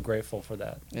we're so grateful for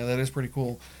that. Yeah, that is pretty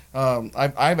cool.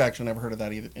 I've actually never heard of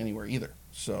that anywhere either.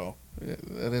 So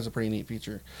that is a pretty neat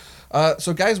feature.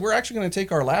 So guys, we're actually going to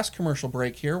take our last commercial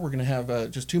break here. We're going to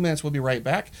have just 2 minutes. We'll be right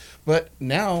back. But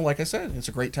now, like I said, it's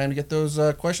a great time to get those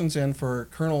questions in for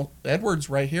Colonel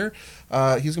Edwards right here.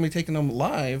 He's going to be taking them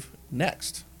live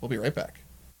next. We'll be right back.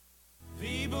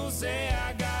 People say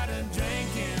I got a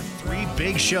drinking. 3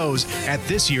 big shows at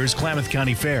this year's Klamath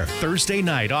County Fair. Thursday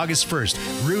night, August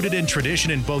 1st, rooted in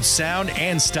tradition in both sound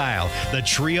and style, the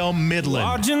Trio Midland.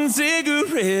 Watching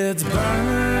cigarettes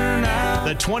burn out.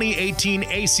 The 2018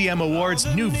 ACM Awards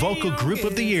New Vocal Group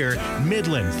of the Year,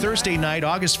 Midland, Thursday night,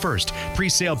 August 1st.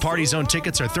 Pre-sale party zone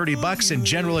tickets are $30 and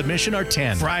general admission are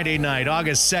 $10. Friday night,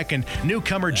 August 2nd,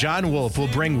 newcomer John Wolf will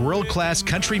bring world-class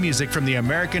country music from the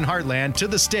American heartland to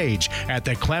the stage at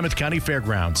the Klamath County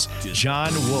Fairgrounds.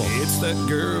 John Wolf. It's that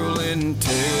girl in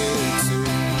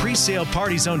Texas. Pre-sale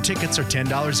party zone tickets are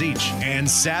 $10 each. And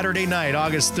Saturday night,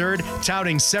 August 3rd,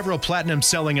 touting several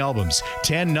platinum-selling albums,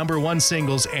 10 #1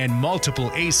 singles, and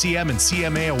multiple ACM and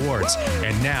CMA awards.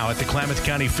 And now at the Klamath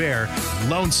County Fair,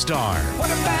 Lone Star. What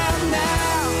about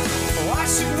now? Why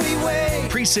should we wait?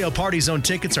 Pre-sale party zone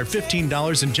tickets are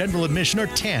 $15 and general admission are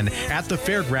 $10 at the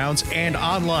fairgrounds and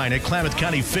online at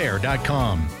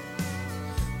KlamathCountyFair.com.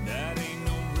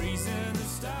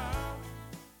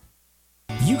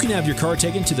 You can have your car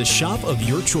taken to the shop of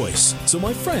your choice. So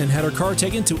my friend had her car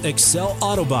taken to Excel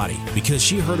Auto Body because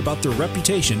she heard about their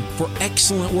reputation for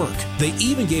excellent work. They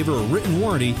even gave her a written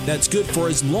warranty that's good for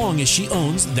as long as she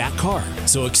owns that car.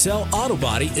 So Excel Auto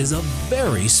Body is a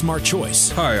very smart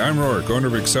choice. Hi, I'm Rorik, owner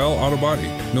of Excel Auto Body.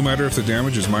 No matter if the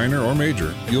damage is minor or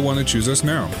major, you'll want to choose us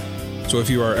now. So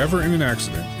if you are ever in an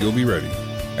accident, you'll be ready.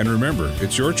 And remember,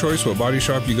 it's your choice what body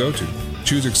shop you go to.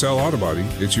 Choose Excel Auto Body.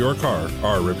 It's your car,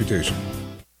 our reputation.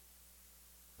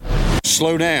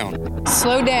 Slow down.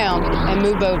 Slow down and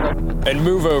move over. And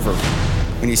move over.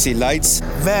 When you see lights,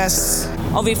 Vests,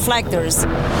 Or reflectors.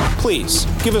 please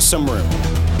give us some room.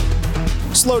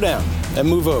 Slow down and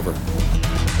move over.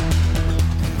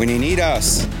 when you need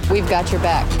us. We've got your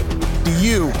back. Do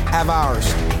you have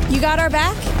ours? You got our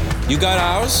back? You got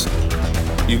ours?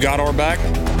 You got our back?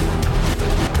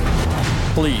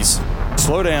 Please,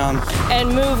 slow down. And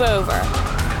move over.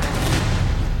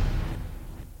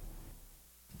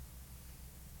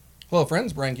 Hello,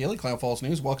 friends. Brian Gailey, Klamath Falls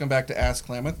News. Welcome back to Ask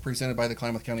Klamath, presented by the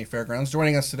Klamath County Fairgrounds.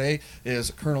 Joining us today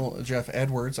is Colonel Jeff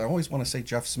Edwards. I always want to say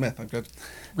Jeff Smith. I'm going to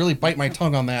really bite my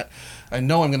tongue on that. I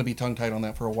know I'm going to be tongue-tied on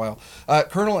that for a while.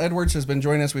 Colonel Edwards has been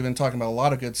joining us. We've been talking about a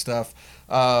lot of good stuff.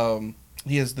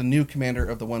 He is the new commander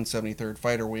of the 173rd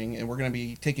Fighter Wing, and we're going to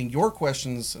be taking your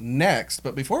questions next.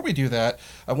 But before we do that,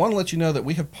 I want to let you know that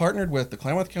we have partnered with the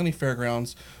Klamath County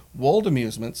Fairgrounds, Wold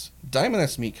Amusements, Diamond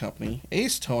S Meat Company,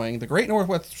 Ace Towing, the Great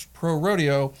Northwest Pro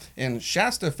Rodeo, and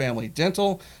Shasta Family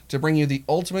Dental to bring you the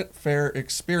ultimate fair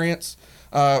experience.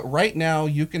 Right now,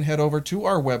 you can head over to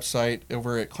our website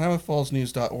over at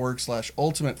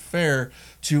klamathfallsnews.org/ultimatefair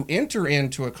to enter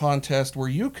into a contest where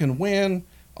you can win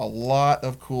a lot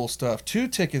of cool stuff. 2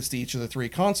 tickets to each of the 3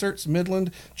 concerts,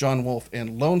 Midland, John Wolf,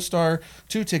 and Lone Star.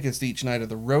 2 tickets to each night of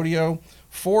the rodeo.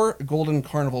 4 Golden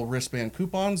Carnival wristband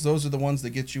coupons. Those are the ones that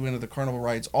get you into the carnival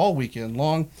rides all weekend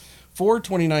long. 4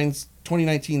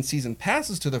 2019 season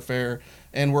passes to the fair,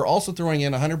 and we're also throwing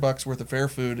in $100 worth of fair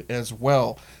food as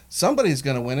well. Somebody's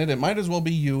going to win it. It might as well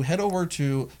be you. Head over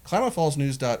to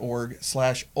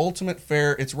KlamathFallsNews.org/ultimate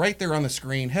fair. It's right there on the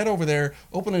screen. Head over there,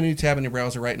 open a new tab in your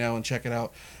browser right now and check it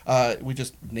out. We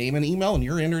just name an email and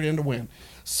you're entered in to win.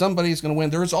 Somebody's going to win.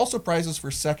 There's also prizes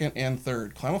for second and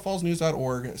third.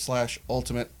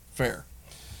 KlamathFallsNews.org/ultimate fair.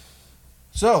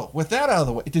 So, with that out of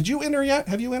the way, did you enter yet?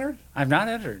 Have you entered? I've not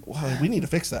entered. Well, we need to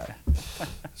fix that.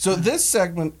 So this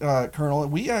segment, Colonel,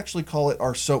 we actually call it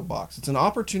our soapbox. It's an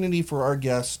opportunity for our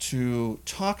guests to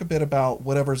talk a bit about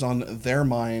whatever's on their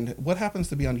mind. What happens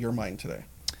to be on your mind today?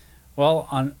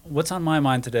 Well, what's on my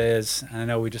mind today is, and I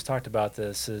know we just talked about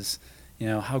this, is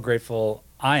how grateful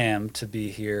I am to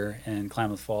be here in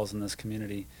Klamath Falls in this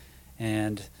community,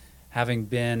 and having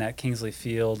been at Kingsley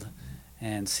Field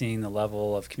and seeing the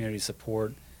level of community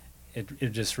support,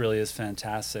 it just really is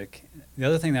fantastic. The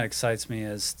other thing that excites me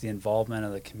is the involvement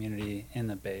of the community in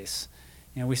the base.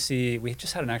 We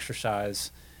just had an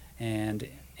exercise, and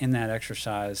in that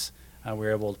exercise, we were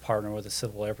able to partner with the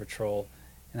Civil Air Patrol,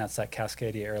 and that's that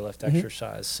Cascadia Airlift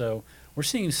exercise. So we're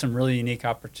seeing some really unique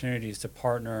opportunities to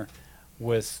partner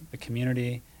with the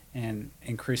community and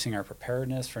increasing our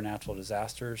preparedness for natural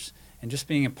disasters. And just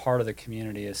being a part of the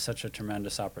community is such a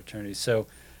tremendous opportunity. So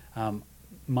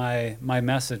my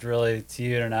message really to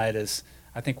you tonight is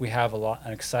I think we have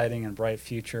an exciting and bright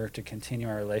future to continue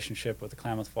our relationship with the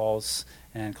Klamath Falls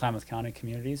and Klamath County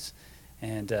communities.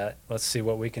 And let's see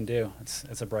what we can do.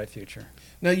 It's a bright future.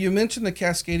 Now, you mentioned the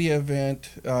Cascadia event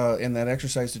and that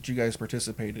exercise that you guys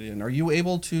participated in. Are you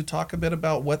able to talk a bit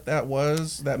about what that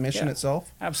was, that mission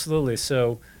itself? Absolutely.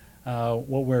 So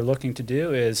what we're looking to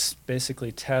do is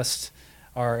basically test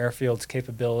our airfield's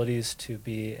capabilities to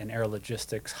be an air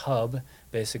logistics hub,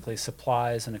 basically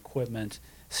supplies and equipment,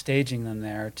 staging them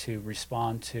there to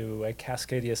respond to a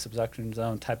Cascadia subduction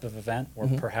zone type of event where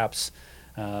perhaps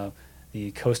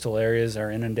the coastal areas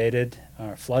are inundated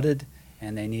or flooded,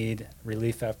 and they need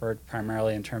relief effort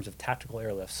primarily in terms of tactical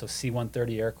airlift. So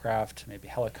C-130 aircraft, maybe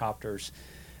helicopters.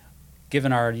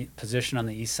 Given our position on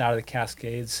the east side of the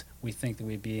Cascades, we think that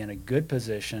we'd be in a good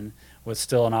position with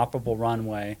still an operable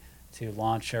runway to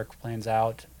launch airplanes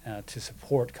out to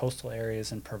support coastal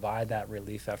areas and provide that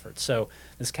relief effort. So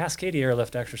this Cascadia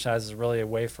Airlift exercise is really a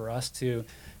way for us to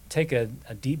take a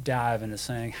deep dive into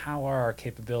saying how are our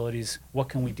capabilities, what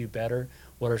can we do better,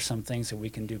 what are some things that we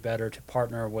can do better to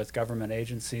partner with government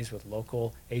agencies, with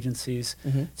local agencies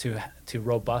to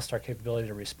robust our capability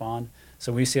to respond.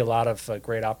 So we see a lot of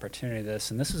great opportunity in this.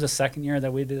 And this is the second year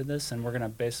that we did this, and we're going to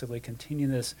basically continue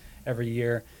this every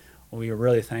year. We are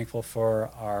really thankful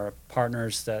for our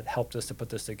partners that helped us to put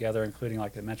this together, including,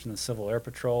 like I mentioned, the Civil Air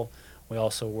Patrol. We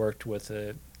also worked with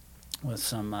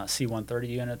some C-130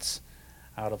 units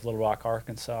out of Little Rock,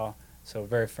 Arkansas. So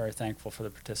very, very thankful for the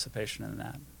participation in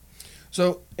that.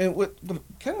 So and what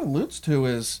kind of alludes to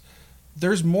is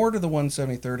there's more to the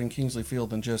 173rd in Kingsley Field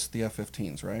than just the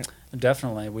F-15s, right?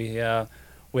 Definitely. We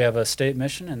have a state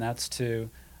mission, and that's to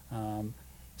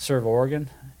serve Oregon,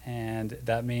 and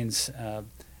that means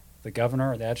the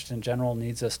governor or the adjutant general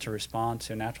needs us to respond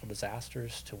to natural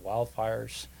disasters, to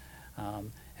wildfires,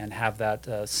 and have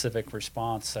that civic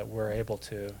response that we're able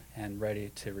to and ready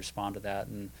to respond to that.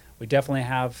 And we definitely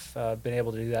have been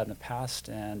able to do that in the past,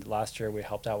 and last year we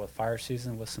helped out with fire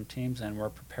season with some teams, and we're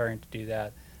preparing to do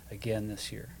that again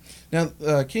this year. Now,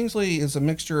 Kingsley is a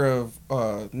mixture of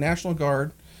National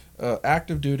Guard,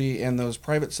 active duty, and those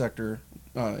private sector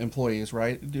employees,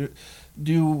 right?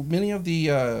 Do many of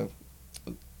the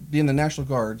being the National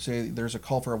Guard, say there's a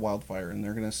call for a wildfire and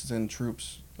they're going to send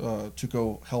troops to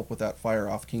go help with that fire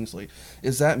off Kingsley.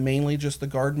 Is that mainly just the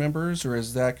Guard members, or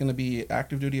is that going to be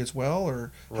active duty as well,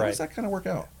 or how does that kind of work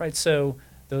out? Right. So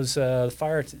those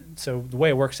so the way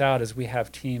it works out is we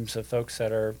have teams of folks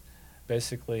that are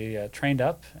basically trained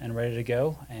up and ready to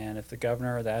go, and if the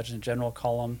governor or the adjutant general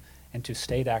call them into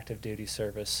state active duty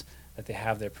service, that they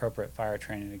have the appropriate fire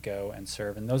training to go and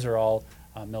serve, and those are all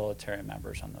military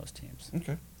members on those teams.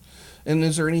 Okay. And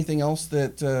is there anything else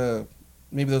that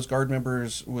maybe those Guard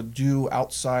members would do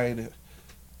outside of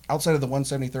the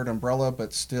 173rd umbrella,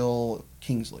 but still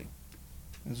Kingsley?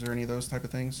 Is there any of those type of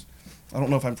things? I don't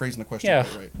know if I'm phrasing the question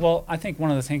right. Well, I think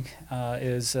one of the things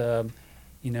is,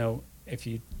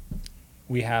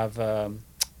 we have a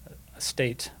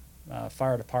state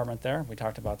fire department there. We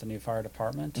talked about the new fire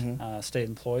department, state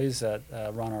employees that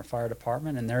run our fire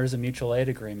department, and there is a mutual aid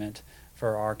agreement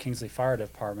for our Kingsley Fire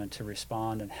Department to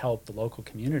respond and help the local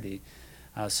community.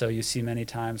 So you see many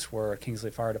times where Kingsley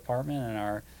Fire Department and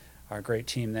our our great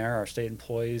team there, our state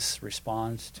employees,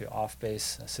 respond to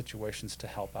off-base situations to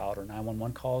help out, or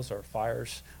 911 calls, or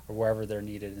fires, or wherever they're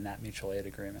needed in that mutual aid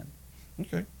agreement.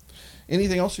 Okay.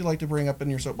 Anything else you'd like to bring up in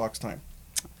your soapbox time?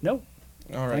 Nope.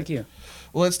 All right. Thank you.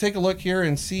 Well, let's take a look here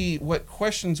and see what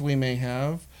questions we may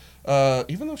have.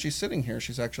 Even though she's sitting here,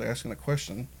 she's actually asking a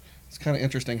question. It's kind of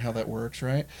interesting how that works,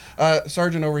 right?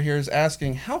 Sergeant over here is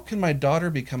asking, how can my daughter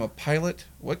become a pilot?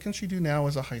 What can she do now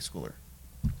as a high schooler?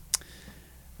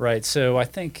 Right. So I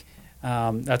think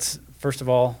that's, first of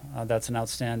all, that's an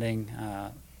outstanding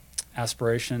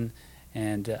aspiration.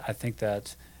 And I think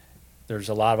that there's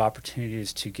a lot of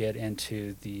opportunities to get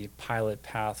into the pilot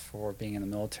path for being in the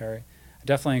military. I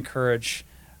definitely encourage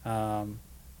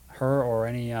her or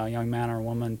any young man or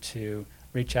woman to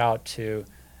reach out to,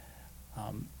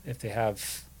 if they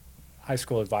have high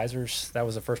school advisors. That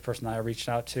was the first person I reached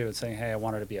out to and saying, hey, I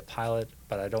wanted to be a pilot,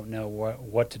 but I don't know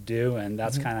what to do. And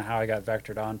that's kind of how I got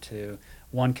vectored onto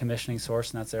one commissioning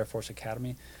source, and that's Air Force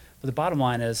Academy. But the bottom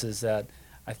line is that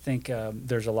I think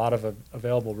there's a lot of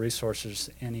available resources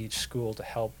in each school to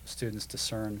help students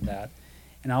discern that.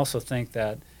 And I also think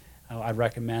that I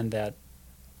recommend that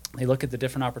they look at the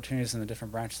different opportunities in the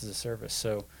different branches of service.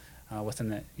 So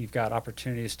you've got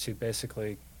opportunities to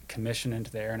basically commission into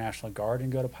the Air National Guard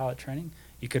and go to pilot training.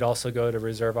 You could also go to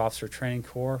Reserve Officer Training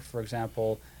Corps, for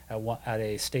example, at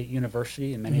a state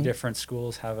university, and many different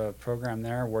schools have a program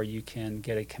there where you can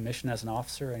get a commission as an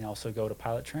officer and also go to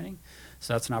pilot training.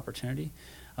 So that's an opportunity.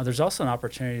 There's also an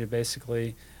opportunity to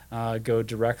basically go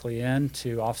directly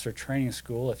into officer training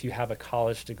school if you have a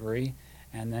college degree,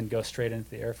 and then go straight into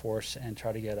the Air Force and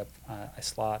try to get a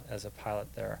slot as a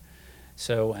pilot there.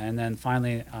 So, and then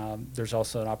finally, there's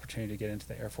also an opportunity to get into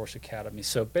the Air Force Academy.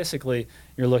 So basically,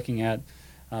 you're looking at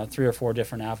 3 or 4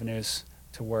 different avenues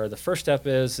to where the first step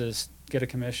is get a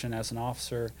commission as an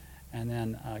officer, and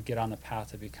then get on the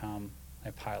path to become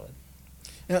a pilot.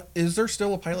 Now, is there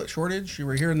still a pilot shortage? You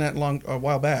were hearing that a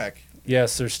while back.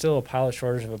 Yes, there's still a pilot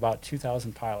shortage of about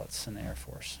 2,000 pilots in the Air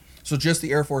Force. So just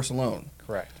the Air Force alone?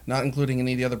 Correct. Not including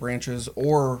any of the other branches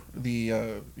or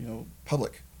the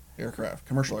public aircraft,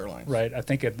 commercial airlines? Right. I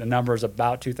think the number is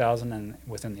about 2,000 and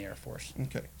within the Air Force.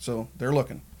 Okay. So they're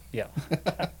looking. Yeah.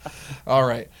 All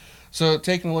right. So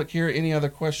taking a look here, any other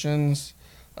questions?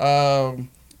 In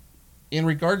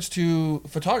regards to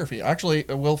photography, actually,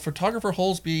 will photographer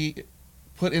holes be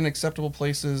put in acceptable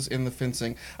places in the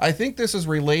fencing? I think this is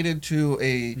related to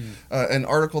an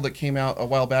article that came out a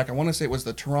while back. I want to say it was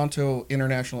the Toronto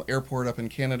International Airport up in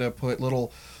Canada put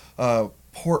little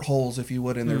portholes, if you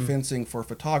would, in their fencing for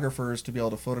photographers to be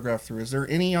able to photograph through. Is there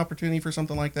any opportunity for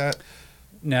something like that?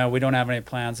 No, we don't have any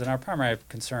plans, and our primary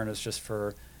concern is just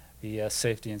for the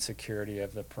safety and security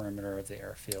of the perimeter of the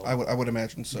airfield. I would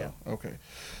imagine so. Yeah. Okay.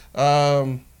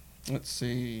 Let's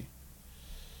see.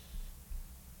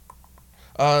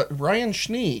 Ryan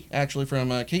Schnee, actually from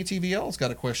KTVL, has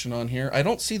got a question on here. I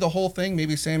don't see the whole thing.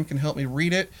 Maybe Sam can help me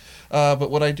read it. But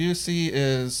what I do see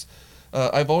is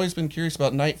I've always been curious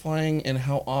about night flying and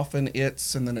how often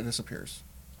and then it disappears.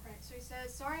 Right. So he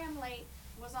says, sorry I'm late.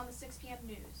 Was on the 6 p.m.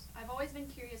 news. I've always been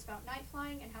curious about night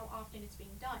flying and how often it's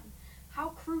being done. How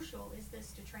crucial is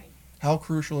this to training? How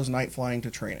crucial is night flying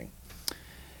to training?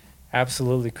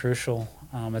 Absolutely crucial.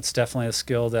 It's definitely a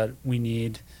skill that we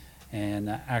need in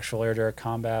actual air-to-air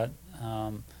combat.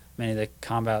 Many of the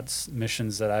combat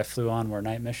missions that I flew on were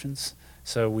night missions,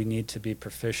 so we need to be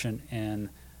proficient in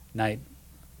night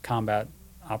combat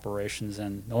operations,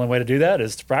 and the only way to do that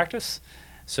is to practice.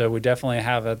 So we definitely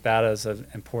have that as an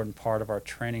important part of our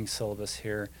training syllabus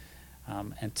here,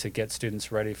 and to get students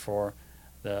ready for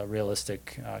the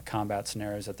realistic combat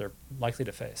scenarios that they're likely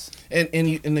to face. And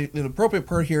the appropriate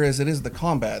part here is it is the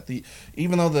combat.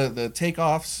 Even though the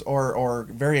takeoffs are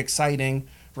very exciting,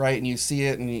 right, and you see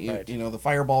it, and you know the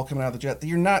fireball coming out of the jet,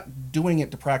 you're not doing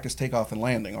it to practice takeoff and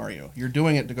landing, are you? You're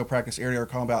doing it to go practice air-to-air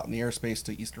combat in the airspace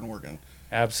to Eastern Oregon.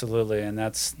 Absolutely, and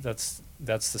that's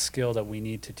the skill that we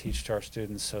need to teach to our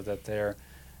students so that they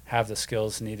have the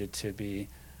skills needed to be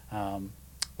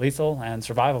lethal and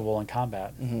survivable in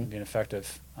combat, be an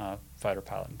effective fighter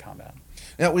pilot in combat.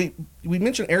 Now, we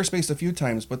mentioned airspace a few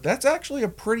times, but that's actually a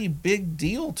pretty big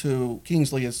deal to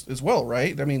Kingsley as well,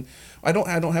 right? I mean, I don't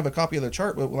have a copy of the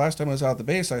chart, but last time I was out at the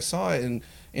base, I saw it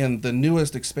in the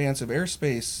newest expansive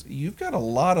airspace. You've got a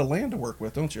lot of land to work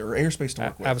with, don't you, or airspace to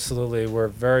work with? Absolutely. We're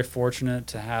very fortunate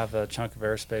to have a chunk of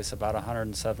airspace about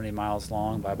 170 miles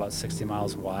long by about 60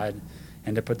 miles wide.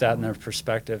 And to put that in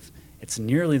perspective, it's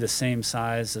nearly the same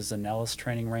size as the Nellis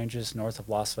training ranges north of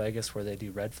Las Vegas where they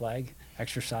do red flag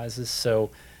exercises.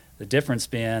 So the difference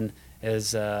being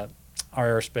is our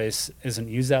airspace isn't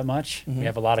used that much. Mhm. We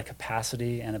have a lot of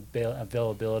capacity and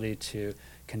availability to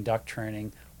conduct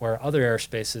training, where other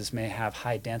airspaces may have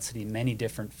high density, many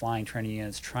different flying training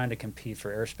units trying to compete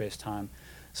for airspace time.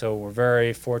 So we're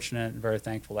very fortunate and very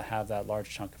thankful to have that large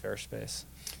chunk of airspace.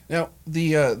 Now,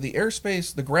 the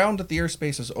airspace, the ground that the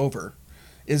airspace is over,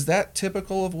 is that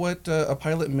typical of what a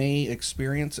pilot may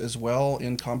experience as well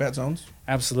in combat zones?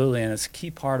 Absolutely, and it's a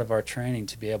key part of our training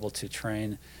to be able to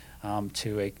train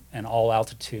to an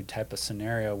all-altitude type of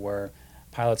scenario where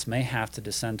pilots may have to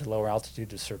descend to lower altitude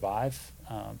to survive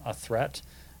a threat.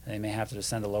 They may have to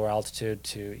descend to lower altitude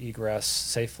to egress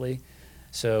safely.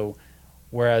 So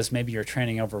whereas maybe you're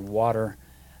training over water,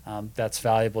 that's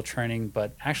valuable training,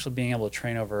 but actually being able to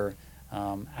train over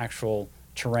actual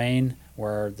terrain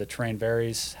where the terrain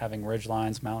varies, having ridge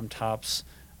lines, mountaintops,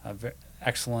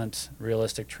 excellent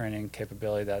realistic training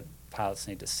capability that pilots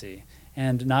need to see.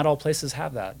 And not all places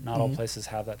have that. Not all places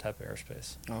have that type of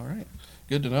airspace. All right.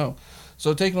 Good to know.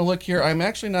 So taking a look here, I'm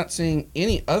actually not seeing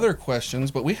any other questions,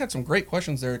 but we had some great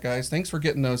questions there, guys. Thanks for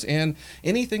getting those in.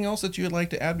 Anything else that you would like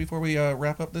to add before we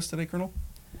wrap up this today, Colonel?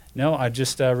 No, I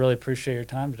just really appreciate your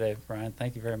time today, Brian.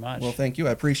 Thank you very much. Well, thank you.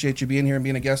 I appreciate you being here and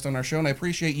being a guest on our show, and I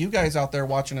appreciate you guys out there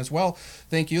watching as well.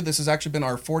 Thank you. This has actually been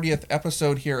our 40th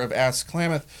episode here of Ask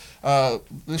Klamath.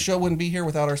 This show wouldn't be here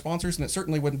without our sponsors, and it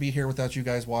certainly wouldn't be here without you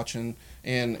guys watching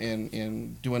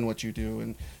and doing what you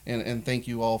do, and thank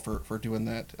you all for doing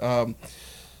that.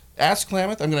 Ask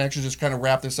Klamath, I'm going to actually just kind of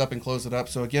wrap this up and close it up.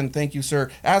 So again, thank you,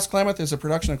 sir. Ask Klamath is a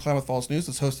production of Klamath Falls News.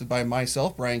 It's hosted by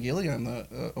myself, Brian Geely. I'm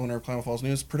the owner of Klamath Falls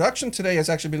News. Production today has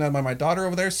actually been done by my daughter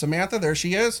over there, Samantha. There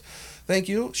she is. Thank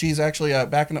you. She's actually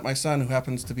backing up my son, who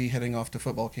happens to be heading off to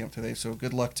football camp today. So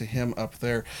good luck to him up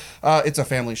there. It's a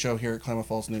family show here at Klamath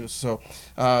Falls News. So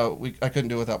I couldn't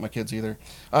do it without my kids either.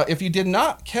 If you did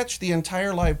not catch the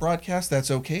entire live broadcast,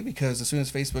 that's okay, because as soon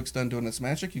as Facebook's done doing its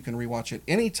magic, you can rewatch it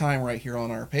anytime right here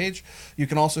on our page. You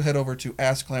can also head over to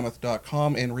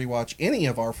AskKlamath.com and rewatch any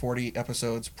of our 40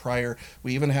 episodes prior.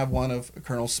 We even have one of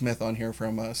Colonel Smith on here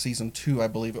from season 2, I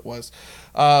believe it was.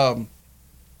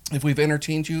 If we've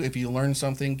entertained you, if you learned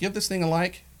something, give this thing a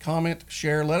like, comment,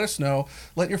 share, let us know.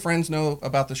 Let your friends know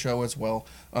about the show as well.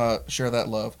 Share that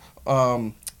love.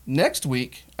 Next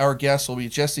week, our guest will be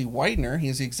Jesse Widener. He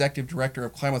is the executive director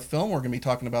of Klamath Film. We're going to be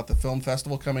talking about the film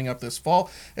festival coming up this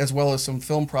fall, as well as some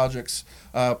film projects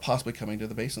possibly coming to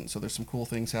the basin. So there's some cool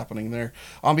things happening there.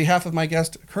 On behalf of my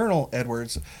guest, Colonel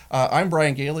Edwards, I'm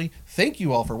Brian Gailey. Thank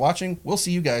you all for watching. We'll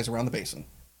see you guys around the basin.